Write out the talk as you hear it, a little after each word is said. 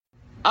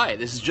Hi,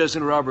 this is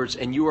Justin Roberts,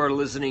 and you are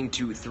listening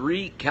to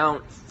 3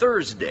 Count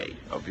Thursday.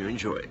 Hope you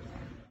enjoy.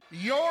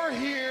 You're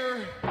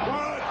here.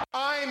 What?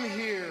 I'm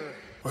here.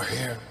 We're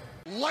here.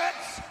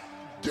 Let's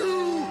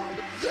do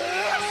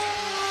this!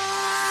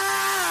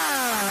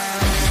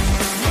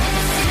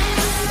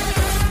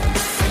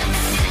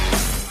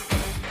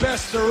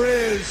 Best there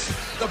is,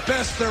 the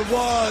best there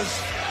was,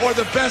 or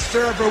the best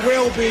there ever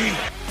will be.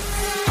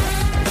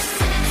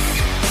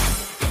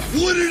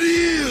 What it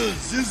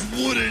is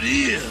what it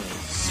is.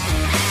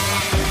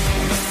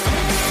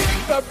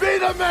 To be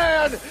the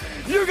man,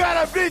 you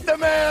gotta beat the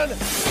man.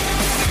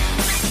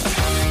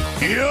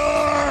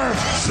 You're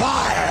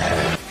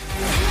fired.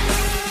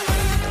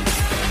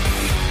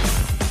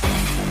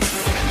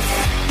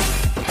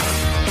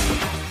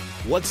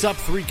 What's up,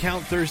 3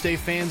 Count Thursday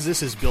fans?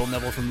 This is Bill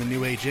Neville from the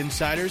New Age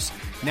Insiders.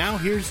 Now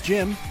here's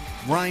Jim,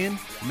 Ryan,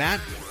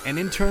 Matt, and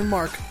intern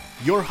Mark,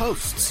 your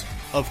hosts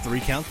of 3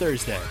 Count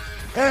Thursday.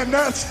 And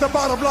that's the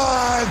bottom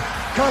line,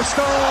 because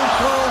Stone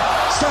Cold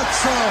said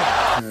so.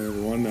 Hi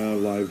everyone,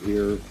 live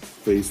here,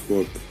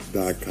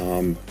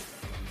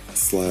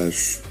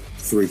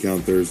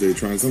 facebook.com/3Count Thursday.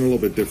 Trying something a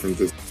little bit different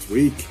this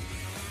week.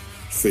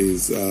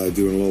 Faye's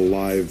doing a little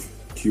live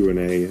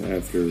Q&A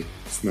after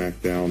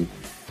SmackDown.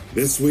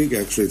 This week,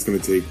 actually, it's going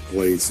to take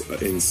place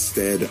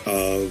instead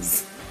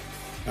of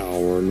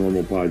our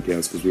normal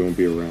podcast because we won't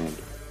be around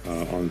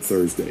on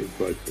Thursday.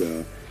 But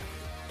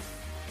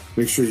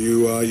make sure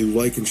you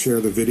like and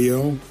share the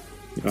video.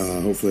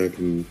 Hopefully,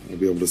 I'll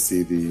be able to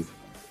see the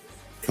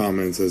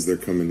comments as they're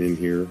coming in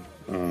here.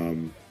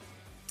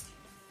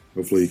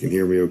 Hopefully, you can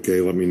hear me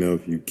okay. Let me know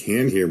if you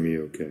can hear me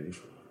okay.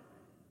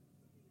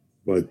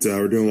 But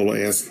we're doing a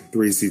little Ask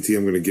 3CT.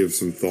 I'm going to give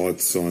some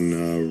thoughts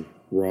on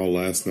Raw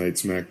last night,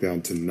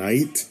 SmackDown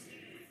tonight.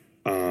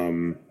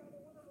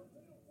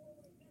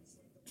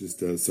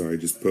 Just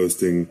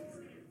posting,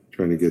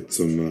 trying to get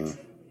some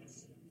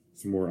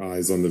more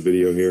eyes on the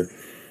video here.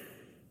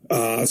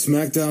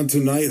 SmackDown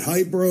tonight,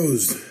 Hype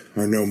Bros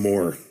are no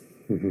more.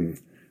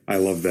 I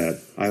love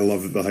that. I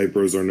love that the Hype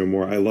Bros are no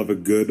more. I love a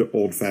good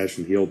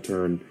old-fashioned heel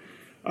turn.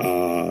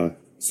 So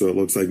it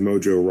looks like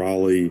Mojo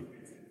Rawley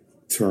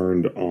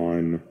turned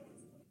on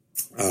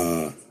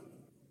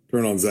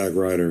Zack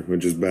Ryder,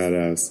 which is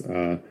badass.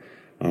 I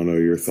don't know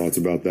your thoughts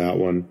about that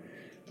one.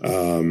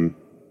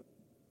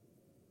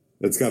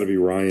 That's got to be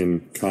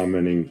Ryan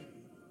commenting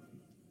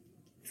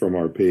from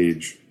our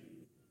page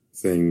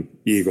saying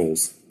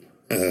Eagles.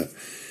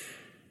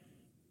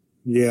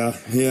 Yeah,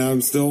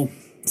 I'm still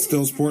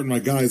supporting my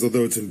guys,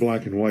 although it's in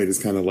black and white.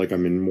 It's kind of like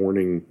I'm in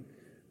mourning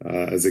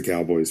as a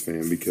Cowboys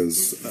fan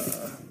because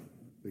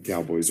the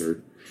Cowboys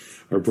are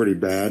pretty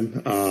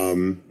bad.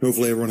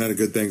 Hopefully everyone had a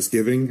good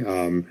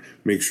Thanksgiving.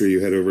 Make sure you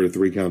head over to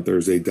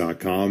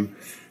 3countthursday.com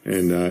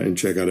and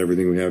check out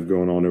everything we have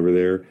going on over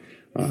there.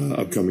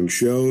 Upcoming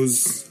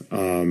shows.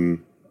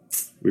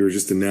 We were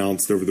just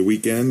announced over the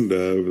weekend,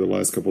 over the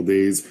last couple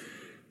days,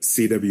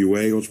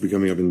 CWA, which will be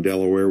coming up in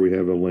Delaware. We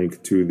have a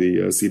link to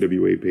the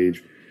CWA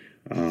page.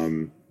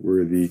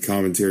 We're the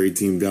commentary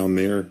team down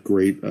there.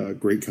 Great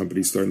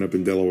company starting up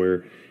in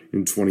Delaware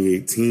in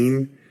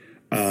 2018.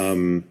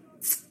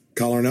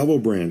 Collar and Elbow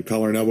Brand,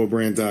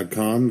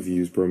 collarandelbowbrand.com. If you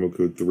use promo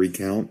code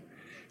 3Count,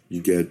 you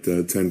get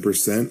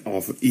 10%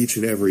 off of each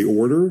and every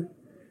order.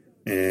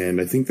 And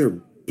I think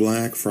their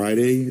Black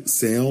Friday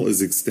sale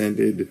is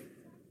extended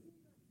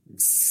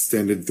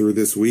through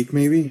this week,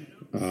 maybe.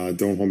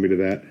 Don't hold me to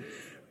that.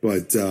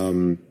 But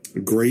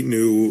great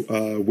new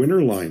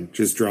winter line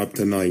just dropped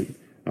tonight.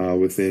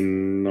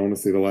 Within, I want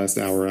to say, the last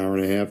hour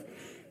and a half,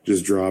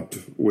 just dropped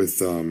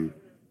with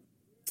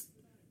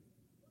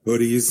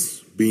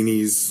hoodies,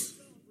 beanies,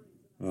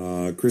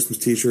 Christmas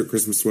t-shirt,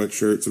 Christmas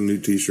sweatshirt, some new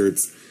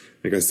t-shirts. I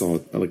think I saw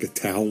like a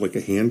towel, like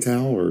a hand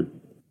towel or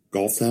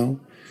golf towel.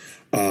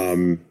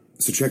 So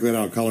check that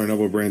out,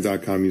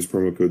 collarandelbowbrand.com. Use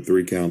promo code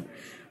 3Count.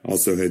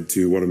 Also head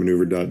to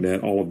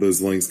whatamaneuver.net. All of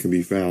those links can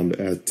be found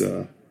at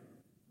on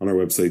our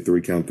website,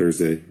 3Count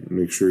Thursday.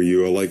 Make sure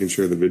you like and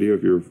share the video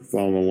if you're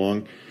following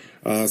along.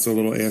 So a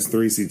little Ask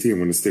 3CT. I'm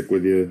going to stick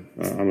with you,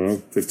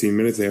 15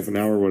 minutes, half an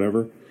hour,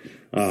 whatever.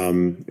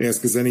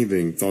 Ask us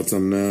anything. Thoughts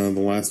on the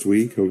last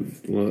week.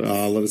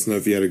 Let us know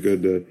if you had a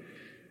good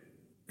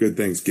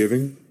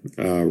Thanksgiving.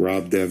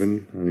 Rob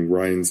Devin, I think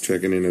Ryan's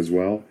checking in as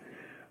well.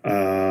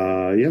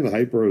 The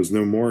Hype Bros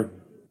no more.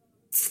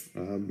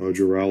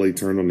 Mojo Rawley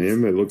turned on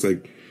him. It looks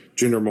like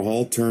Jinder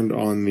Mahal turned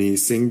on the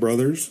Singh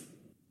brothers.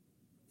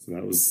 So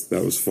that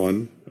was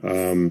fun.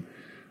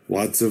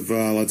 Lots of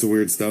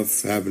weird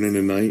stuff happening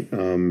tonight.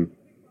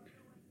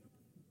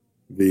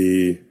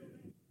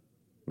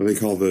 What they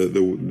call the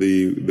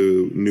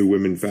new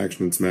women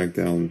faction in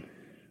SmackDown,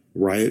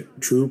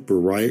 Riot Troop or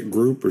Riot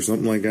Group or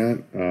something like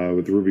that,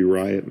 with Ruby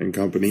Riott and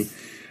company.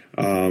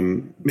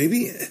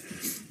 Maybe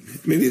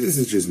this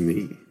is just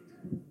me,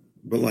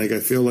 but like I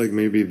feel like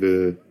maybe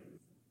the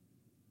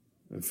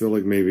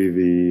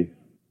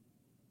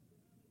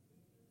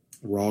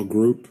Raw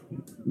group,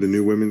 the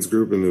new women's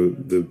group,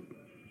 and the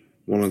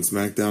one on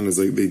SmackDown is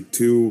like they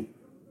too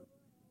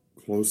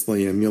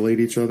closely emulate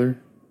each other.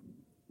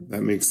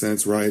 That makes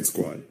sense. Riot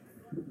Squad.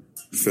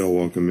 Phil,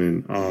 welcome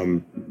in.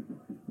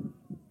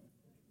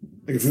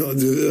 I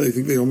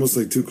think they almost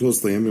like too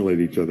closely emulate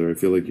each other. I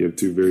feel like you have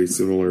two very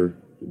similar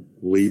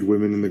lead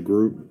women in the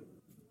group.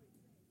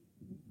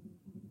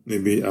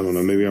 Maybe, I don't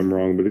know, maybe I'm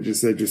wrong, but I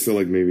just feel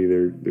like maybe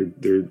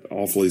they're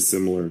awfully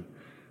similar.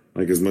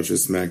 Like, as much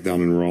as SmackDown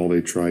and Raw,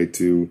 they try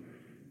to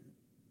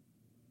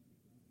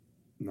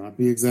not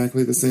be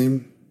exactly the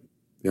same.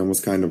 They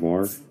almost kind of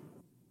are.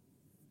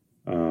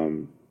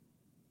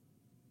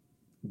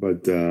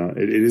 But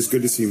it is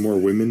good to see more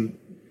women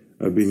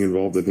being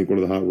involved. I think one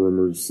of the hot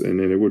rumors,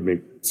 and it would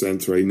make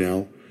sense right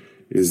now,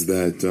 is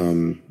that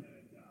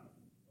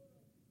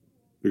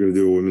they're going to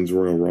do a Women's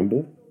Royal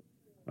Rumble,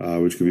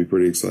 which could be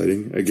pretty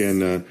exciting.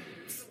 Again,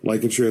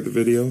 like and share the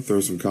video.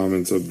 Throw some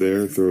comments up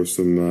there. Throw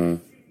some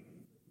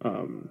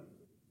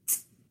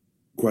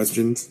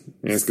questions.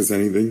 Ask us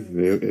anything.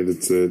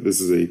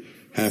 This is a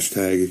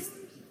hashtag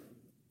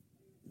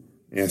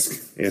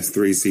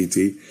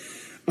Ask3CT.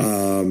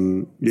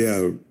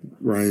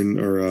 Ryan,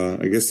 or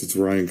I guess it's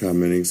Ryan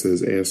commenting,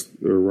 says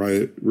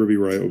Ruby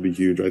Riot will be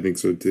huge. I think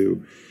so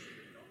too.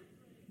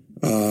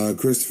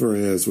 Christopher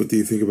asks, what do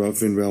you think about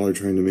Finn Balor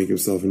trying to make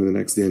himself into the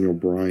next Daniel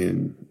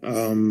Bryan? I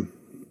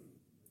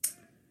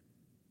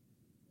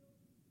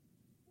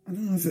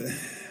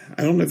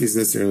don't know if he's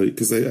necessarily,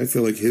 because I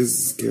feel like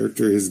his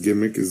character, his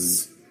gimmick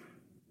is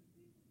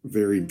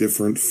very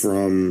different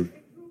from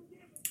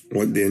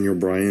what Daniel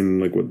Bryan,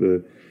 like what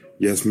the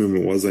Yes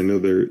Movement was. I know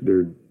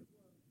they're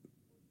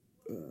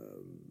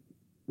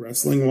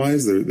wrestling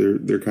wise,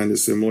 they're kind of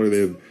similar.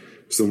 They have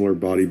similar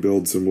body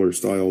build, similar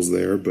styles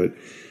there, but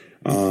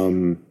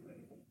Daniel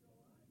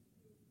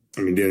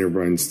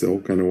Bryan's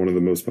still kind of one of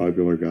the most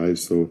popular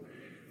guys. So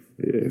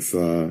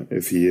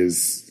if he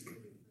is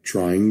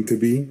trying to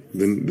be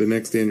the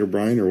next Daniel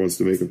Bryan, or wants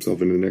to make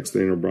himself into the next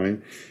Daniel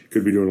Bryan,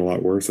 could be doing a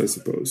lot worse, I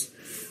suppose.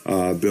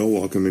 Bill,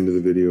 welcome into the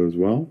video as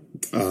well.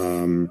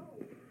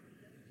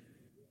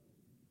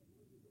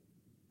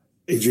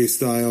 AJ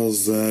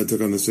Styles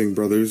took on the Singh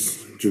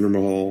brothers. Jinder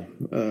Mahal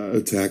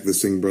attacked the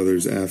Singh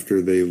brothers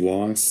after they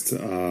lost,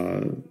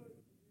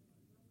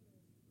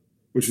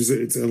 which is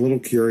it's a little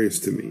curious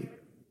to me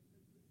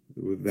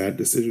with that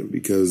decision,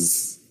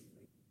 because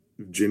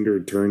if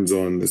Jinder turns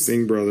on the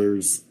Singh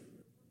brothers,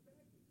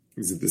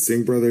 is it the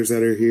Singh brothers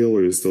that are heel,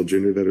 or is it still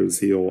Jinder that is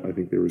heel? I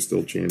think they were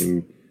still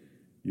chanting,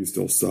 "You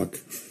still suck,"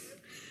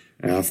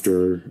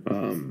 after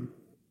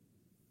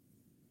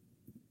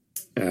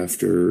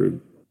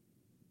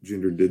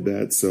Jinder did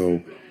that.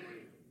 So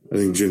I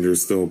think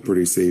Jinder's still a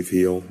pretty safe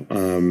heel.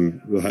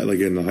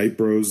 The Hype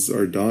Bros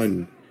are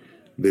done.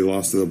 They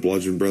lost to the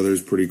Bludgeon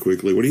Brothers pretty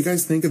quickly. What do you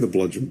guys think of the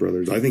Bludgeon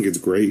Brothers? I think it's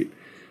great.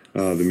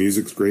 The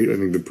music's great. I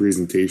think the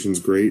presentation's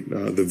great.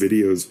 The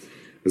videos,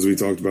 as we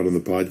talked about on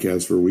the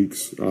podcast for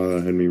weeks,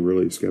 had me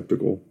really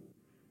skeptical.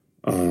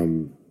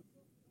 But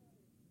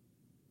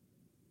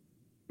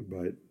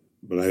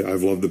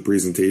I've loved the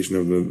presentation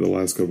of the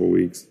last couple of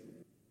weeks.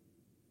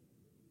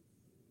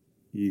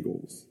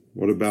 Eagles.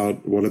 What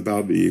about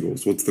the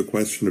Eagles? What's the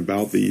question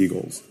about the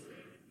Eagles?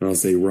 And I'll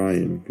say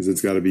Ryan, because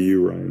it's got to be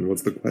you, Ryan.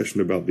 What's the question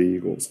about the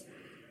Eagles?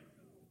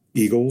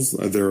 Eagles,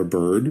 they're a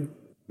bird.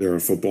 They're a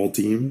football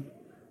team.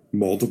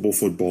 Multiple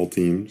football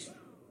teams.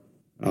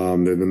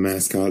 They're the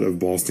mascot of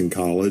Boston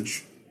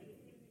College.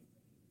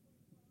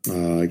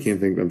 I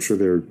can't think. I'm sure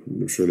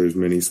there's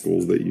many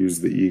schools that use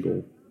the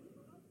eagle.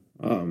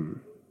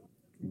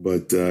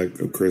 But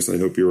Chris, I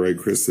hope you're right.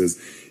 Chris says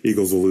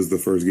Eagles will lose the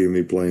first game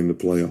they play in the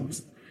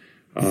playoffs.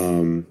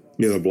 The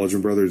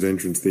Bludgeon Brothers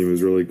entrance theme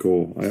is really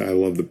cool. I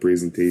love the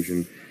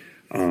presentation.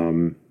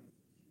 Mojo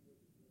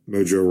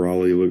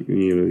Rawley,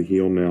 the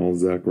heel now.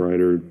 Zack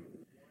Ryder,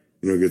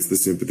 gets the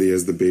sympathy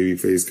as the baby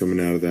face coming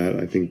out of that.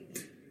 I think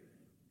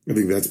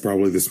that's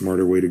probably the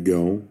smarter way to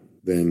go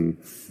than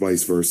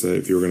vice versa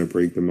if you're going to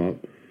break them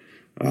up.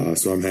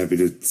 So I'm happy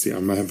to see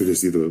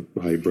the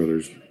Hype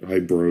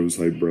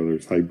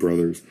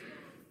Brothers.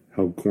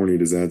 How corny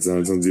does that sound?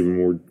 It sounds even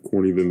more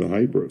corny than the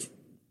Hype Bros.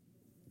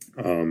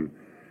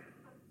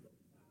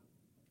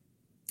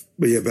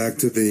 But yeah, back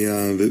to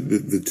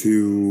the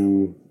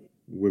two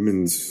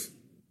women's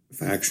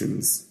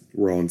factions,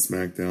 Raw and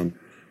SmackDown.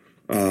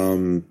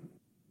 I'm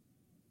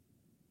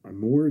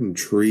more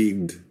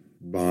intrigued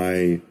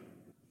by,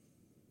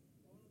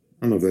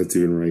 I don't know if that's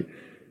even right.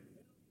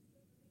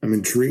 I'm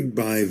intrigued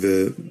by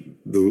the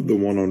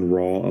one on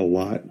Raw a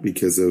lot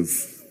because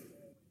of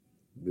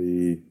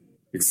the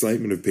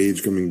excitement of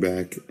Paige coming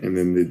back, and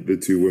then the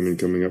two women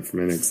coming up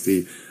from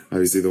NXT.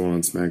 Obviously, the one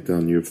on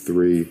SmackDown, you have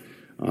three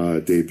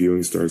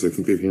debuting stars. I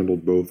think they've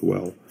handled both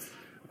well.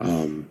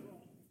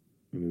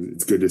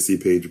 It's good to see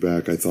Paige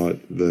back. I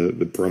thought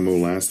the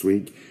promo last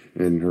week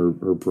and her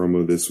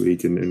promo this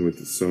week, and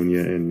with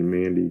Sonya and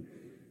Mandy,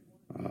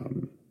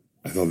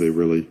 I thought they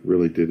really,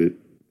 really did it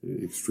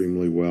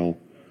extremely well.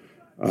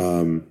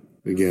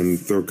 Again,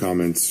 throw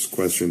comments,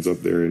 questions up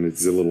there, and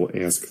it's a little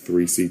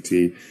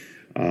Ask3CT.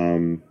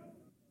 I'm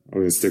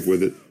going to stick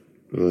with it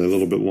a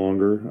little bit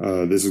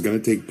longer. This is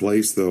going to take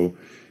place, though,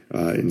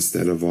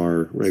 instead of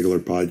our regular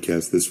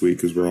podcast this week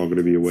because we're all going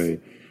to be away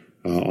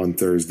on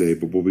Thursday.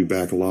 But we'll be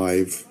back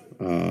live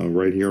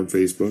right here on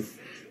Facebook,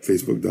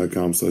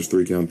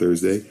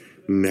 facebook.com/3CountThursday,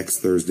 next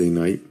Thursday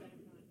night,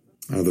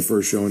 the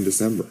first show in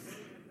December.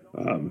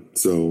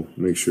 So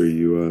make sure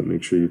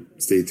you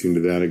stay tuned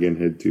to that. Again,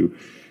 head to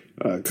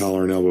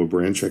Collar and Elbow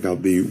brand. Check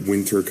out the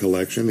winter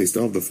collection. They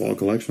still have the fall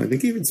collection. I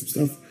think even some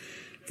stuff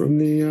from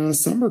the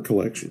summer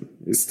collection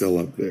is still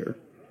up there.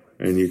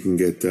 And you can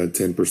get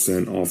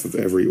 10% off of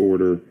every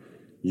order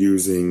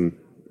using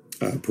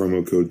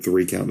promo code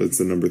 3COUNT. That's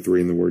the number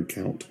 3 in the word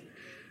count.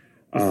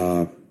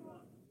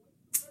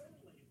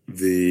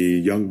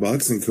 The Young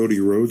Bucks and Cody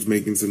Rhodes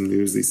making some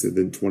news. They said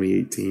that in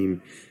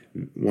 2018,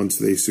 once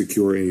they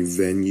secure a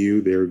venue,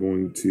 they're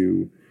going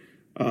to,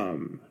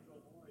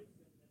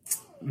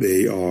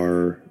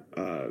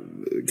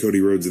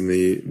 Cody Rhodes and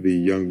the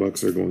Young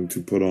Bucks are going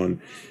to put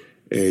on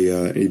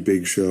a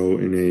big show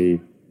in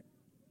a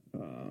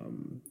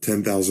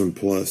 10,000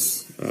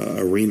 plus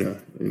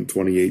arena in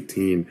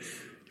 2018.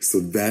 So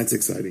that's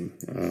exciting.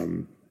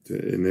 And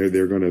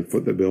they're going to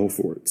foot the bill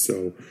for it.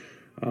 So,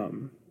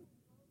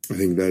 I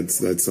think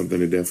that's something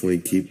to definitely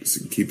keep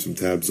some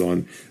tabs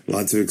on.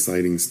 Lots of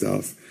exciting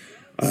stuff.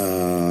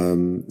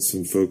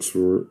 Some folks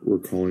were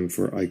calling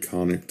for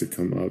Iconic to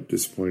come up.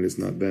 Disappointed it's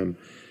not them.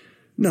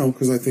 No,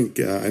 because I think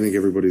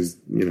everybody's,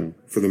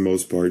 for the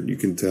most part, you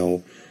can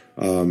tell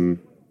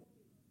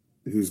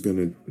who's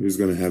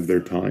gonna have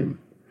their time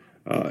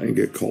and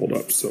get called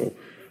up. So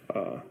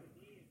I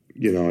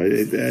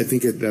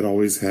think that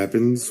always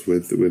happens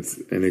with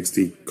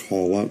NXT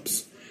call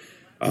ups.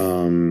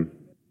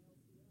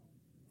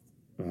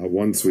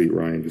 One sweet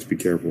Ryan, just be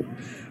careful.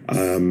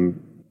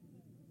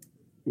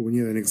 When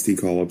you have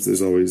NXT call-ups,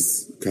 there's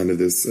always kind of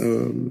this,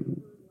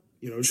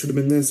 it should have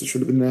been this, it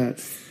should have been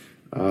that.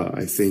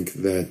 I think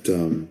that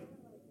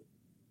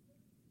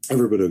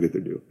everybody will get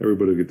their due.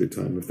 Everybody will get their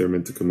time. If they're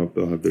meant to come up,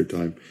 they'll have their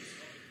time.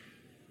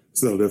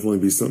 So that'll definitely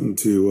be something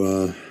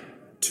to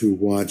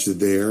watch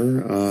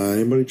there.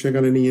 Anybody check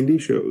out any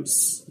indie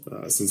shows?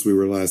 Since we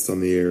were last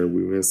on the air,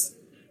 we missed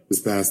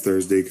this past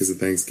Thursday because of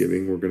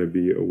Thanksgiving. We're going to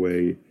be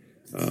away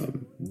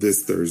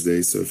this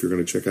Thursday. So if you're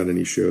going to check out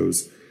any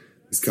shows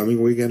this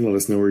coming weekend, let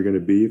us know where you're going to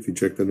be. If you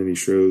checked out any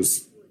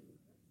shows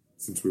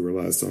since we were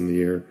last on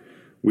the air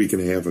week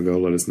and a half ago,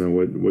 let us know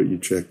what you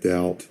checked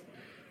out.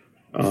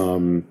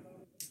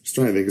 Just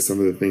trying to think of some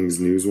of the things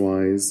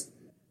news-wise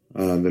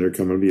that are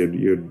coming up.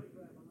 You had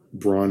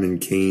Braun and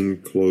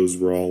Kane close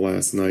Raw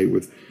last night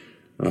with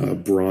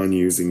Braun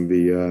using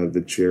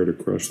the chair to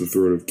crush the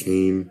throat of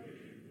Kane.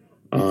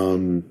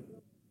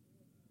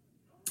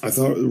 I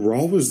thought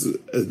Raw was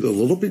a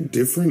little bit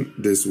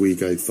different this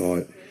week. I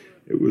thought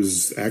it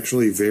was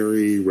actually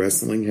very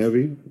wrestling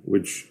heavy,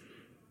 which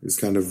is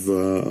kind of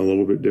a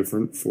little bit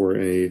different for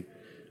a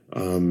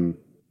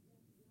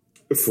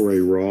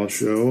Raw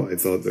show. I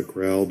thought the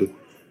crowd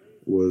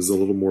was a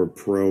little more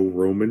pro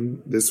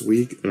Roman this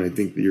week, and I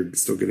think that you're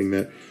still getting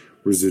that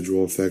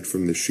residual effect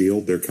from the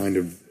Shield. They're kind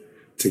of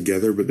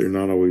together, but they're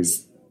not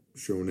always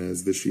shown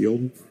as the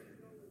Shield,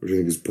 which I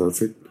think is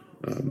perfect.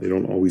 They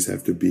don't always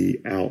have to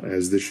be out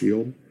as the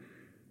Shield.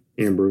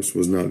 Ambrose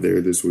was not there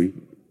this week.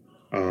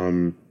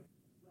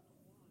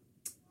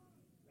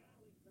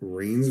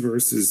 Reigns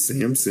versus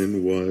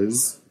Samson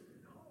was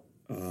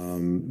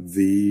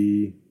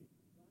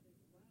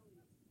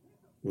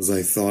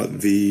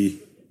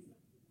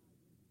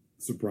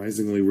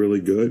surprisingly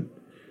really good.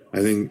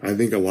 I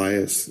think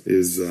Elias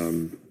is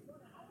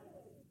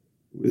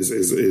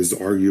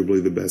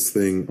arguably the best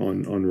thing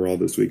on Raw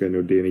this week. I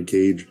know Danny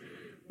Cage,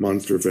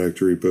 Monster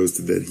Factory,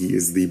 posted that he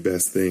is the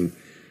best thing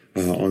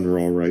on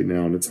Raw right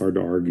now, and it's hard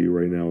to argue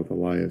right now with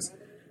Elias.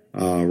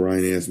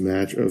 Ryan asked,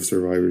 match of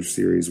Survivor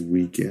Series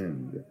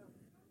weekend.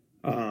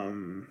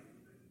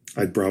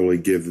 I'd probably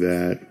give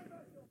that.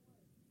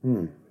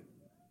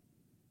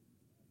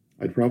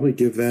 I'd probably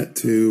give that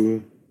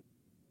to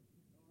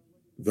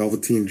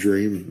Velveteen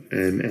Dream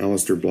and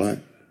Aleister Black.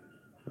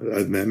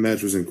 That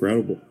match was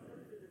incredible.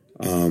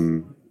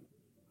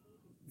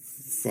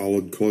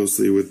 Followed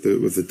closely with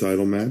the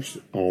title match,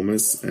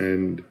 Almas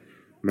and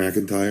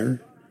McIntyre.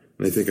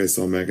 And I think I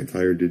saw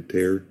McIntyre did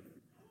tear.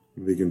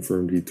 They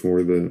confirmed he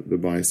tore the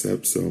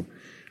bicep. So,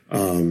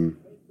 they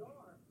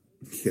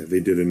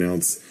did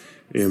announce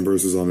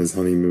Ambrose was on his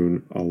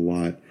honeymoon a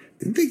lot.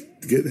 Didn't they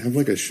have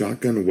like a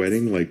shotgun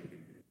wedding like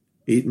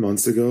 8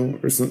 months ago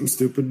or something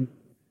stupid?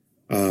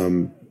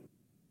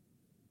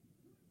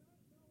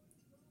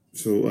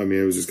 So, I mean,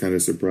 it was just kind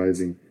of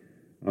surprising.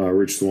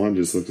 Rich Swann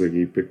just looks like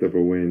he picked up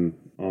a win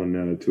on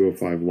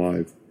 205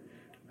 Live.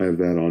 I have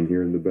that on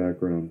here in the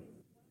background.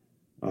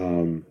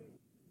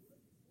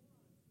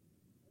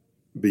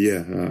 But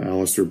yeah,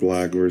 Aleister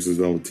Black versus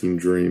Velveteen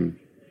Dream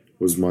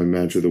was my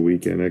match of the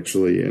weekend,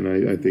 actually. And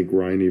I think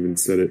Ryan even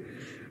said it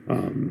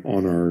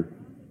on our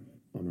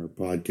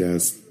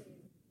podcast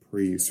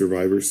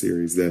pre-Survivor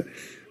Series that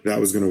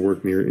was going to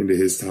work into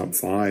his top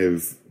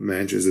 5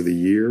 matches of the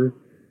year.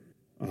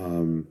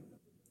 Did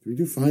we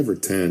do 5 or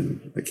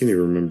 10? I can't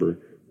even remember.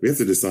 We have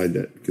to decide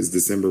that because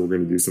December we're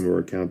going to do some of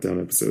our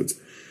countdown episodes.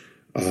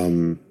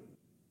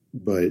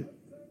 But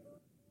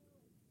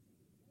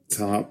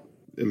top,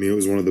 I mean, it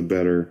was one of the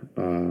better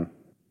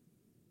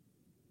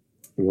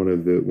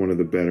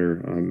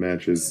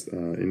matches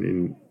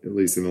in at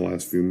least in the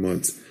last few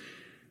months.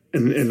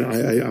 And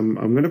I'm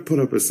going to put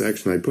up a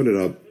section. I put it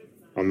up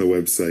on the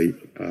website.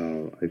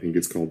 I think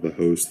it's called the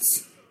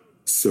Host's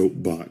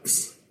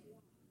Soapbox.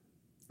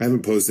 I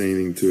haven't posted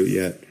anything to it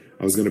yet.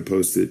 I was going to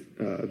post it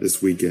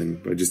this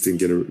weekend, but I just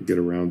didn't get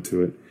around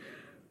to it.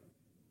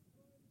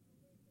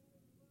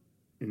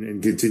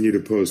 And continue to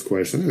pose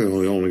questions. I'm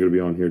only going to be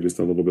on here just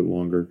a little bit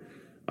longer.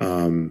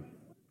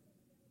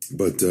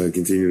 But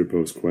continue to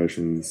post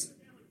questions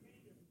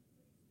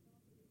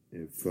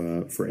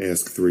for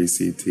Ask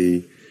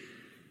 3CT.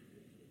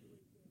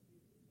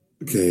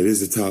 Okay, it is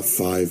the top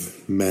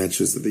 5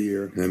 matches of the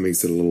year. That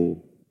makes it a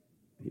little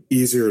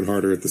easier and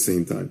harder at the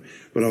same time.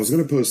 But I was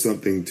going to post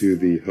something to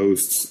the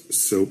Host's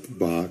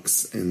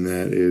Soapbox, and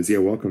that is,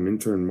 welcome,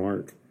 intern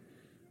Mark.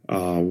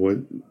 What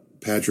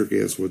Patrick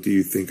asked, what do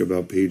you think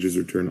about Paige's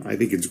return? I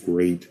think it's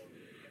great.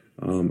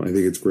 I think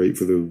it's great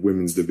for the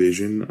women's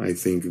division. I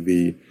think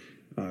the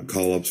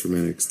call-ups from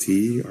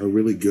NXT are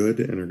really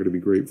good and are going to be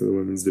great for the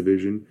women's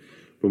division.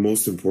 But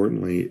most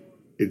importantly,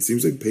 it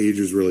seems like Paige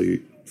is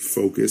really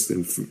focused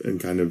and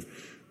kind of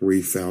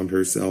refound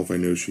herself. I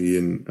know she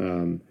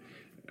and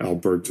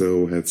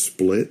Alberto have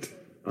split.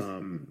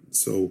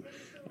 So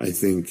I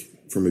think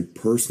from a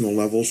personal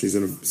level,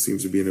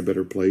 seems to be in a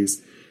better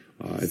place.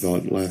 I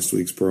thought last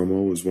week's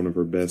promo was one of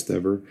her best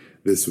ever.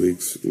 This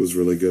week's was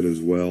really good as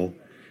well.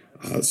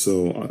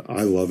 So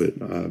I love it.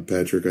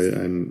 Patrick,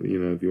 and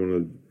if you want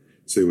to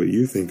say what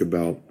you think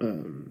about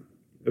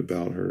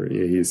her,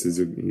 he says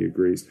he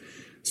agrees.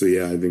 So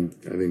I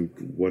think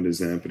what is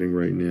happening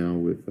right now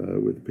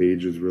with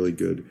Paige is really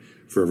good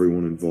for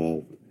everyone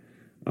involved.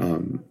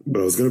 But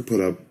I was going to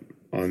put up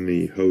on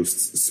the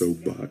Host's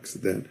Soapbox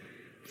that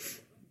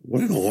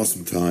what an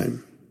awesome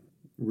time,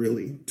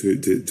 really,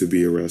 to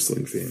be a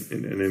wrestling fan,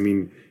 and I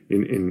mean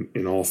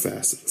in all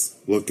facets.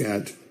 Look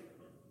at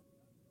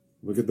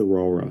the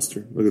Raw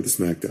roster, look at the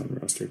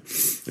SmackDown roster,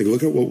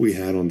 look at what we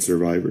had on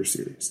Survivor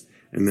Series,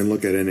 and then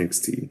look at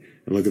NXT,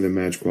 and look at the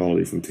match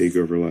quality from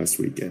TakeOver last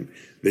weekend.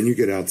 Then you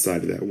get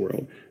outside of that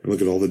world and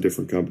look at all the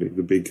different companies,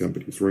 the big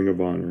companies, Ring of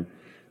Honor.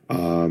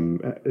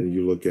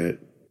 You look at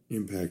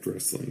Impact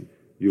Wrestling.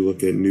 You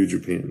look at New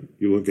Japan.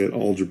 You look at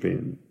All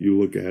Japan. You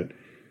look at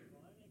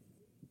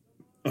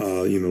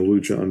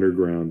Lucha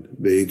Underground.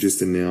 They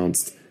just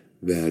announced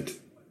that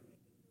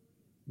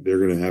they're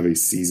going to have a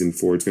season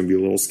 4. It's going to be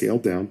a little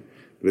scaled down,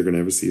 but they're going to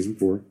have a season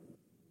 4.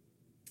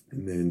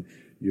 And then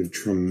you have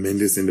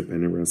tremendous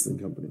independent wrestling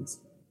companies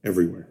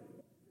everywhere.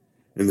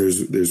 And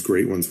there's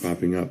great ones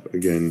popping up.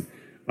 Again,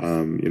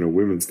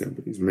 women's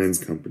companies, men's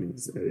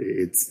companies.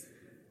 It's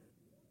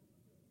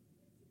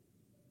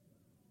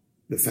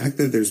the fact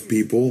that there's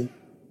people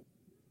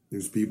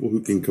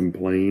who can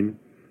complain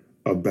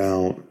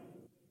about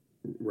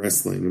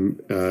wrestling.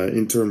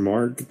 Intern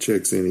Mark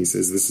checks in. He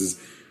says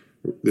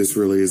this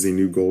really is a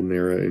new golden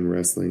era in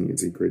wrestling.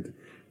 It's a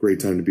great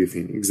time to be a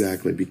fan.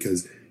 Exactly,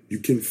 because you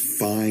can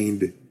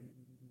find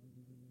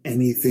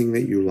anything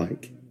that you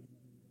like.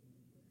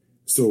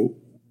 So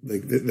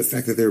the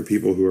fact that there are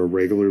people who are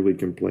regularly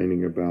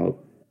complaining about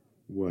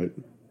what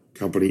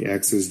company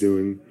X is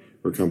doing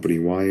or company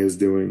Y is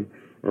doing,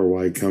 or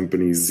why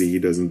company Z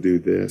doesn't do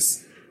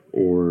this,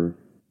 or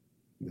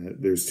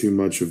that there's too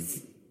much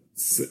of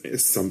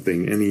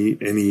something,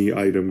 any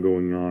item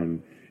going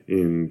on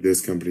in this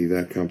company,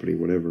 that company,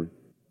 whatever.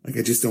 I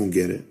just don't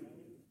get it.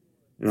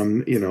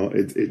 And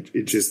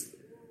it just,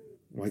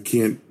 why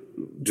can't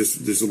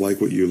just like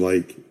what you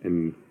like,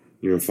 and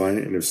find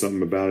it, and if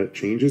something about it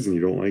changes and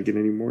you don't like it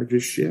anymore,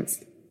 just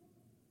shift.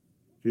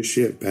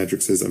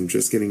 Patrick says, I'm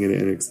just getting into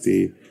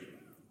NXT.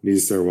 Need to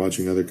start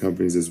watching other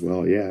companies as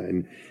well. Yeah,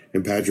 and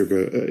Patrick,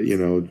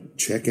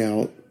 check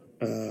out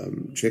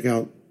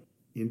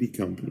indie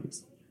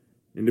companies,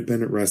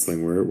 independent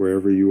wrestling,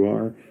 wherever you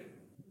are,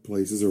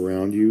 places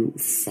around you.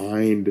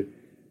 Find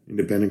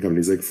independent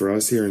companies. Like for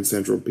us here in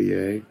Central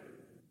PA,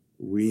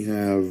 we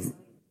have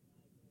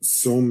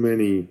so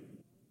many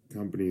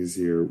companies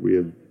here. We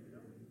have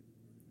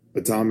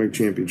Atomic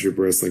Championship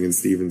Wrestling in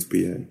Stevens,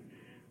 PA.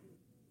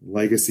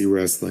 Legacy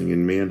Wrestling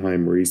in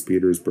Mannheim or East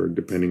Petersburg,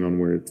 depending on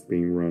where it's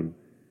being run.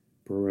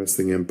 Pro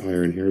Wrestling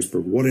Empire in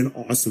Harrisburg. What an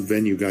awesome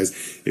venue, guys.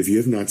 If you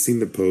have not seen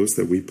the post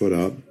that we put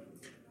up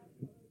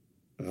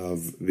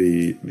of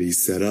the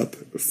setup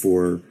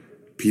for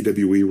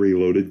PWE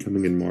Reloaded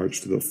coming in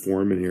March to the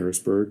Forum in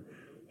Harrisburg,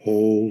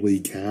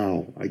 holy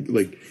cow.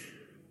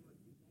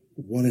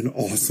 What an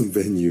awesome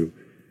venue.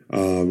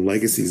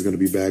 Legacy is going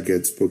to be back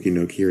at Spooky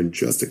Nook here in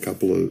just a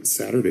couple of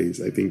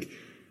Saturdays. I think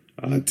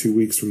 2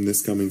 weeks from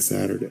this coming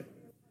Saturday,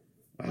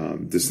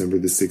 December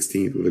the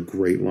 16th, with a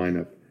great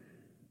lineup.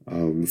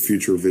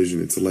 Future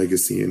Vision, it's a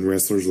Legacy, and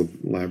Wrestlers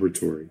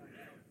Laboratory.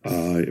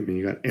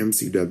 You got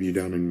MCW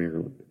down in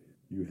Maryland.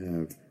 You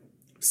have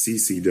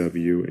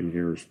CCW in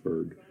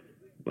Harrisburg,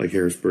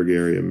 Harrisburg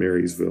area,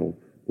 Marysville,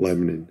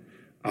 Lebanon.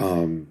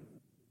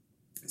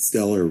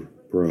 Stellar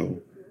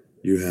Pro.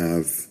 You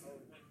have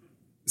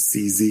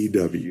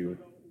CZW,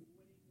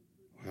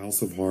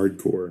 House of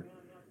Hardcore.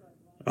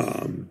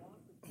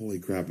 Holy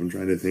crap! I'm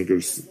trying to think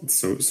of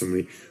so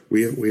many.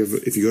 We have.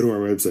 If you go to our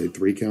website,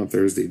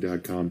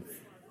 3countthursday.com,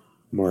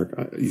 Mark,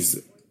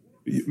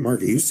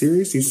 Mark, are you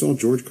serious? You saw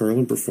George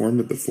Carlin perform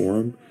at the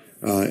Forum?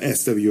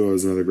 SWO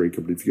is another great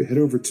company. If you head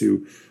over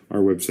to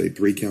our website,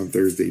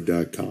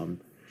 3countthursday.com,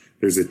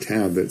 there's a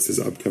tab that says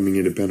upcoming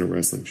independent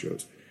wrestling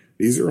shows.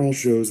 These are all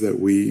shows that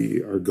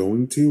we are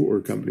going to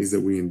or companies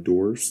that we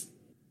endorse.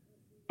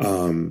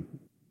 And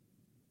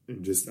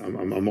just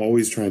I'm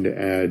always trying to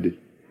add,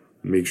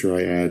 make sure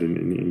I add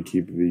and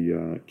keep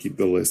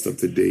the list up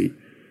to date,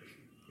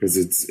 because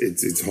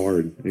it's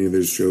hard. I mean,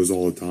 there's shows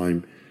all the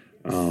time.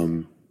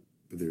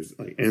 But there's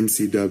like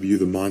MCW,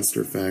 the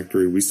Monster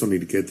Factory. We still need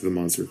to get to the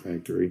Monster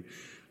Factory.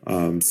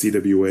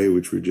 CWA,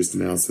 which we just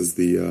announced as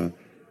the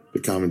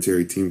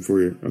commentary team for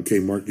you. Okay,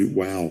 Mark,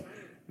 wow,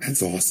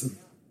 that's awesome.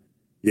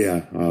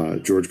 Yeah,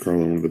 George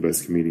Carlin, one of the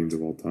best comedians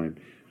of all time.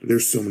 But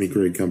there's so many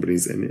great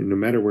companies, and no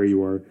matter where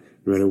you are,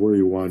 no matter where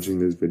you're watching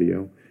this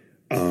video,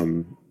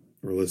 or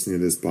listening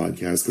to this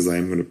podcast, because I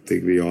am going to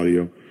take the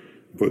audio,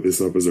 put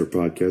this up as our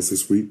podcast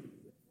this week.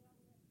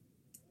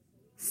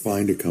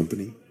 Find a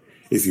company.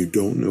 If you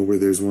don't know where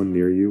there's one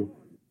near you,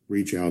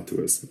 reach out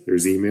to us.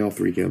 There's email,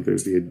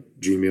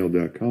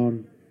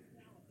 3countthursday@gmail.com,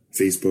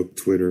 Facebook,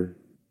 Twitter,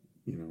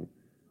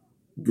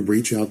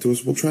 reach out to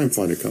us. We'll try and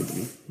find a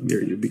company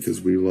near you,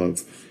 because we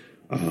love,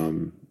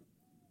 I'm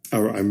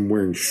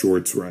wearing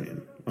shorts,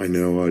 Ryan. I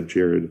know,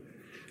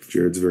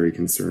 Jared's very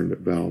concerned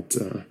about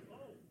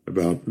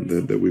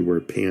that we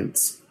wear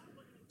pants.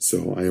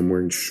 So I am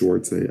wearing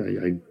shorts.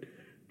 I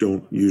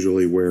don't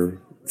usually wear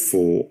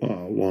full,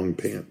 long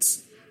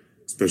pants.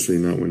 Especially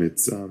not when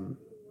it's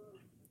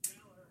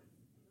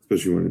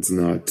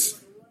not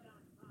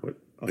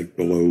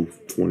below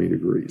 20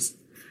 degrees.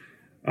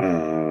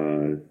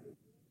 Man,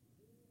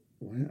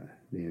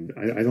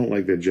 I don't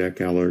like that Jack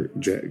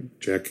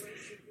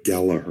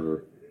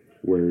Gallagher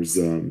wears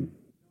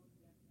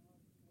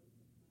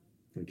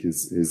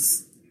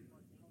his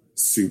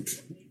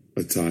suit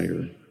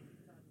attire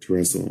to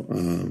wrestle.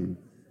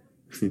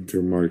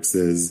 Mark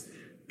says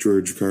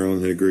George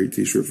Carlin had a great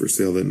T-shirt for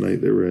sale that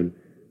night that read,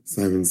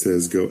 Simon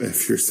says, "Go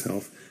F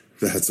yourself."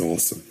 That's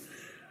awesome.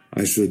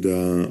 I should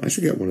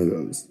get one of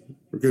those.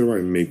 We're going to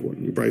probably make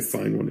one. You probably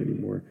find one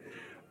anymore.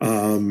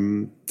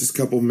 Just a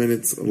couple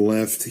minutes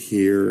left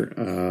here.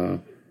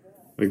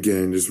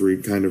 Again, just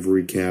recapping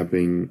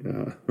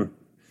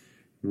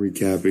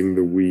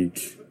the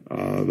week,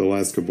 the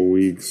last couple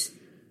weeks.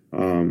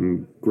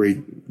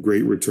 Great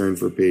return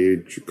for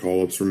Paige.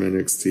 Call-ups from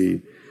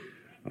NXT.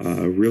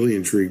 Really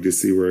intrigued to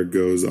see where it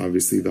goes.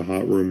 Obviously, the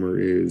hot rumor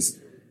is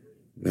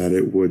that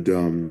it would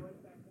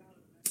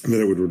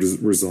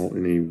result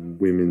in a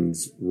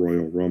women's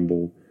Royal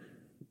Rumble.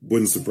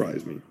 Wouldn't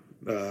surprise me.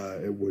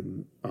 It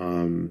wouldn't.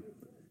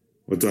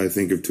 What do I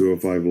think of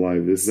 205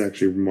 Live? This is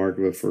actually Mark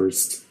the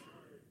first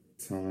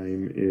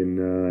time in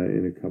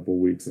a couple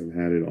weeks I've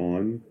had it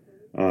on.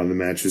 The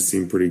matches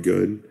seem pretty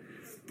good,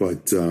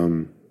 but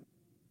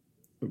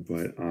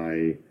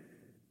I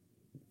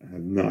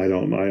have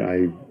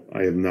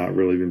not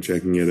really been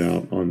checking it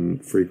out on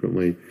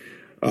frequently.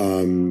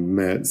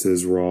 Matt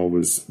says Raw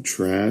was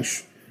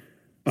trash.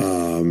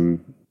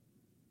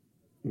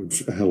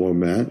 Which, hello,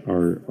 Matt,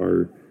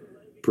 our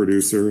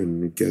producer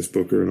and guest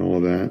booker and all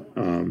of that.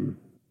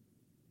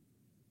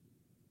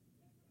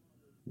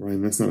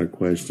 Ryan, that's not a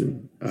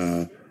question.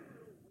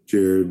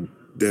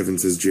 Devin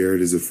says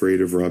Jared is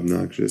afraid of Rob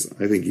Noxious.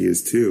 I think he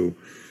is too.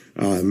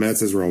 Matt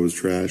says Raw was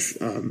trash.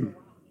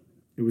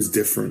 It was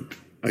different.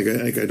 I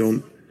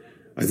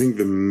think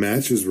the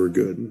matches were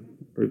good,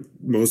 or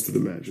most of the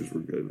matches were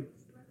good.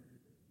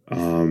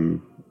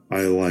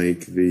 I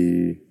like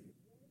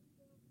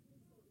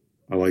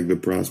the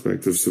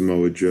prospect of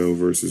Samoa Joe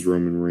versus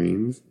Roman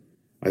Reigns.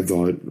 I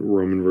thought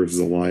Roman versus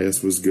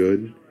Elias was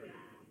good.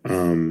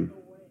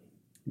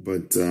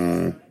 But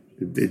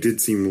it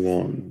did seem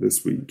long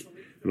this week.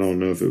 And I don't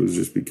know if it was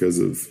just because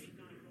of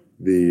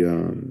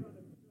it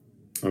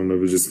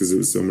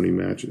was so many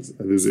matches.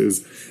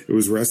 It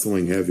was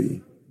wrestling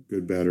heavy,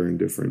 good, bad, or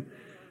indifferent.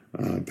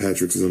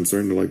 Patrick says, I'm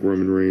starting to like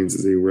Roman Reigns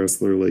as a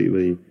wrestler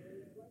lately.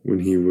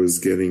 When he was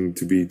getting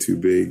to be too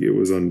big, it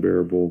was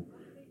unbearable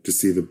to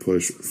see the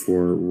push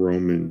for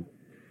Roman.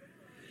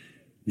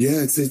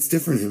 Yeah, it's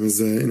different. Him as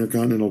an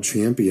Intercontinental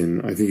Champion,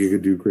 I think he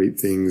could do great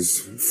things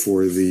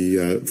for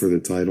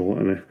the title.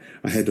 And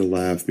I had to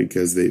laugh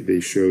because they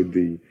showed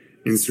the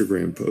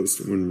Instagram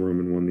post when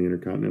Roman won the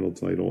Intercontinental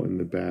title in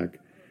the back.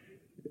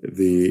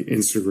 The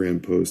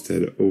Instagram post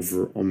had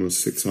over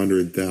almost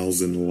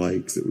 600,000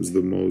 likes. It was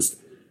the most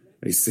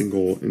a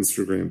single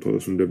Instagram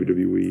post from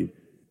WWE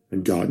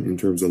had gotten in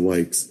terms of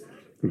likes.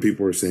 And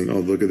people were saying, oh,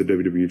 look at the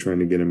WWE trying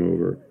to get him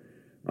over.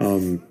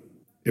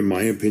 In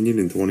my opinion,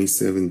 in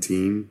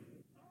 2017,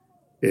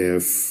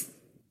 if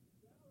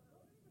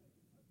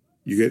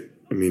you get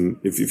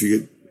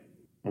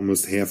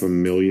almost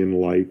 500,000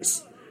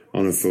 likes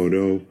on a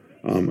photo,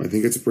 I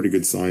think it's a pretty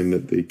good sign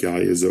that the guy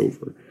is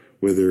over.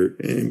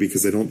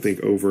 Because I don't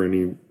think over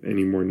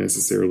anymore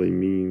necessarily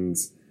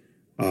means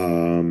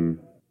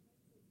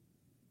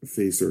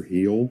face or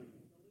heel.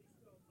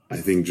 I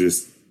think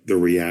just the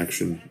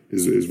reaction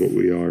is what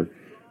we are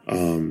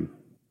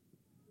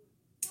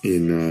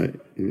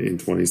in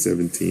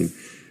 2017.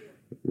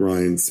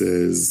 Ryan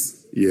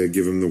says, "Yeah,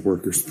 give him the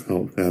workers'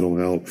 belt. That'll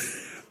help."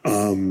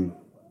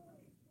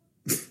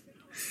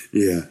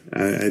 Yeah,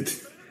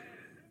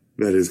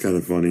 that is kind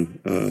of funny,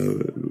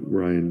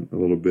 Ryan, a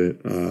little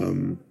bit.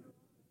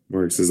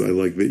 Mark says, "I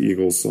like the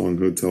Eagles song,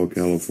 Hotel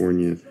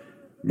California."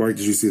 Mark,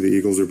 did you see the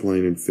Eagles are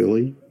playing in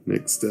Philly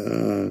next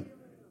summer?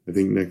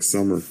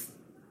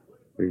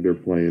 I think they're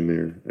playing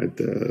there at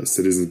the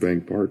Citizens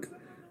Bank Park. It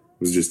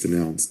was just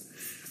announced.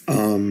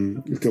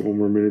 A couple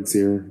more minutes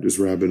here. Just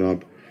wrap it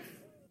up.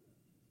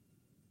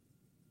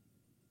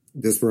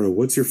 Desperado,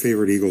 what's your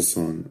favorite Eagles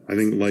song? I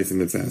think Life in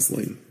the Fast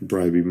Lane would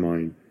probably be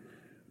mine.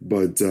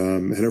 But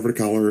head over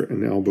to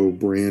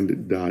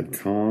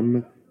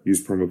collarandelbowbrand.com.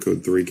 Use promo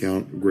code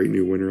 3COUNT. Great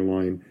new winter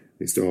line.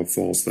 They still have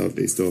fall stuff.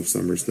 They still have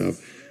summer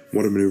stuff.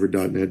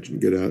 Whatamaneuver.net.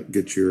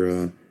 Get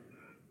your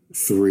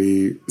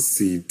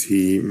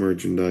 3CT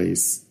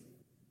merchandise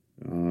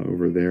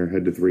over there.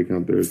 Head to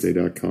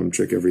 3CountThursday.com.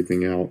 Check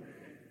everything out.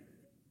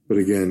 But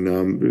again,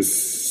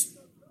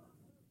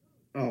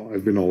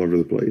 I've been all over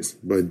the place.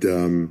 But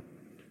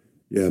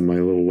yeah, my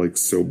little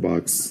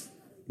soapbox,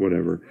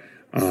 whatever.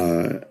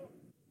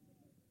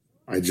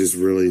 I just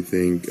really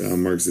think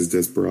Mark says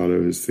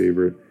Desperado, his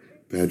favorite.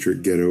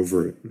 Patrick, Get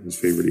Over It, his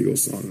favorite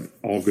Eagles song.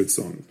 All good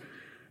songs.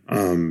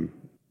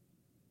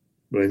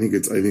 But I think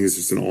it's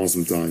just an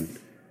awesome time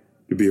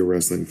to be a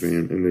wrestling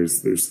fan, and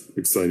there's a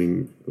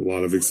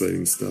lot of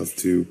exciting stuff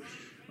to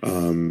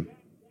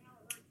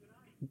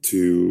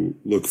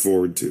look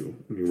forward to.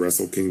 I mean,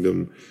 Wrestle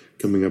Kingdom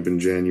coming up in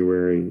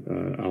January,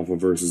 Alpha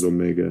versus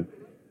Omega,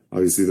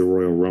 obviously the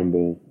Royal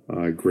Rumble,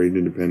 great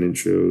independent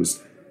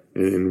shows,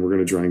 and we're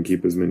going to try and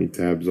keep as many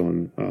tabs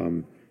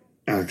on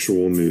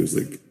actual news.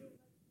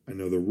 I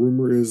know the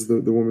rumor is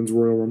the Women's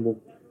Royal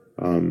Rumble,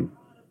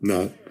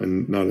 not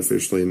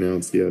officially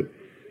announced yet,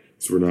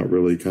 so we're not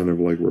really kind of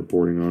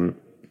reporting on it.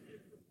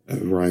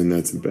 Ryan,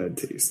 that's in bad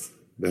taste.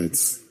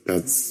 That's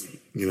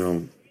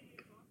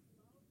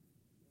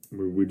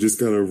we just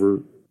got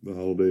over the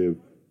holiday of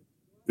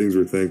things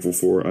we're thankful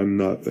for. I'm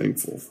not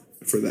thankful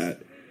for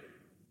that.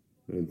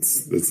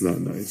 That's not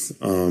nice.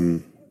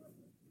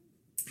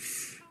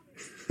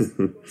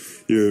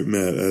 Yeah,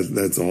 Matt,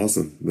 that's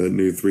awesome. That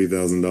new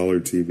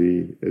 $3,000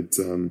 TV. It's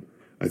I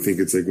think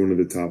it's one of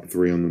the top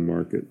 3 on the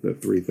market. That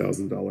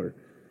 $3,000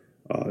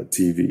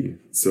 TV.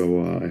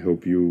 So I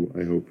hope you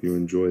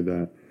enjoy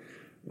that.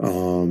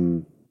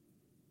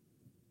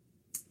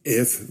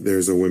 If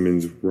there's a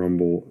women's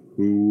rumble,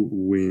 who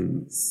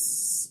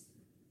wins?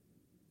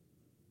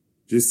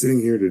 Just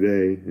sitting here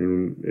today,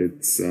 and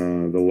it's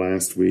the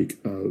last week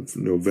of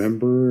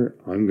November.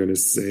 I'm gonna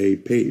say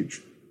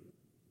Paige.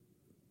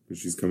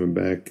 She's coming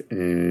back,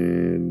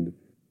 and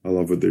I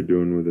love what they're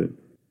doing with it.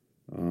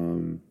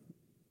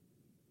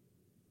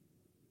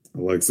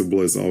 Alexa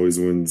Bliss always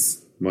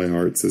wins my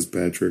heart, says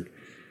Patrick.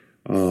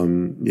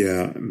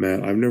 Yeah,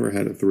 Matt, I've never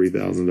had a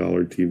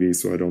 $3,000 TV,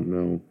 so I don't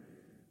know.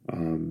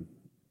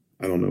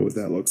 I don't know what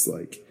that looks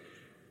like.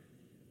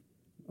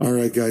 All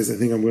right, guys, I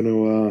think I'm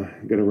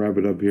gonna wrap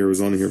it up here. I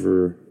was on here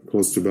for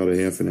close to about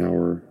a half an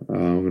hour.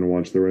 I'm gonna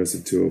watch the rest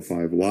of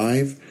 205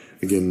 live.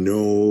 Again,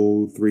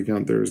 no 3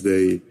 Count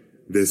Thursday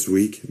this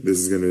week. This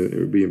is going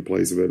to be in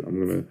place of it.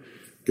 I'm going to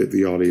get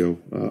the audio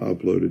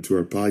uploaded to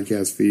our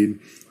podcast feed.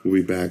 We'll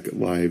be back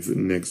live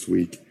next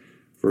week,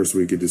 first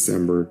week of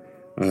December.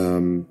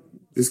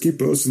 Just keep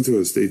posting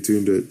to us. Stay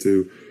tuned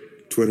to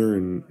Twitter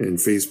and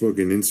Facebook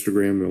and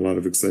Instagram. A lot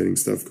of exciting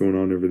stuff going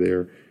on over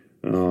there.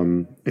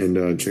 And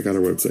check out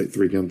our website,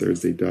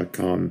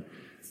 3countthursday.com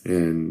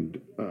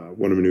and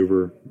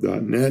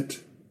whatamaneuver.net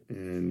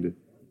and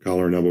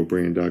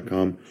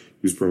collarandelbowbrand.com.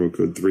 Use promo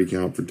code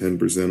 3COUNT for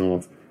 10%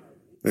 off.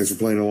 Thanks for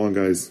playing along,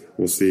 guys.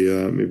 We'll see.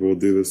 Maybe we'll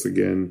do this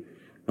again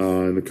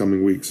in the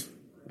coming weeks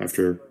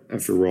after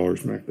Raw or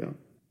SmackDown.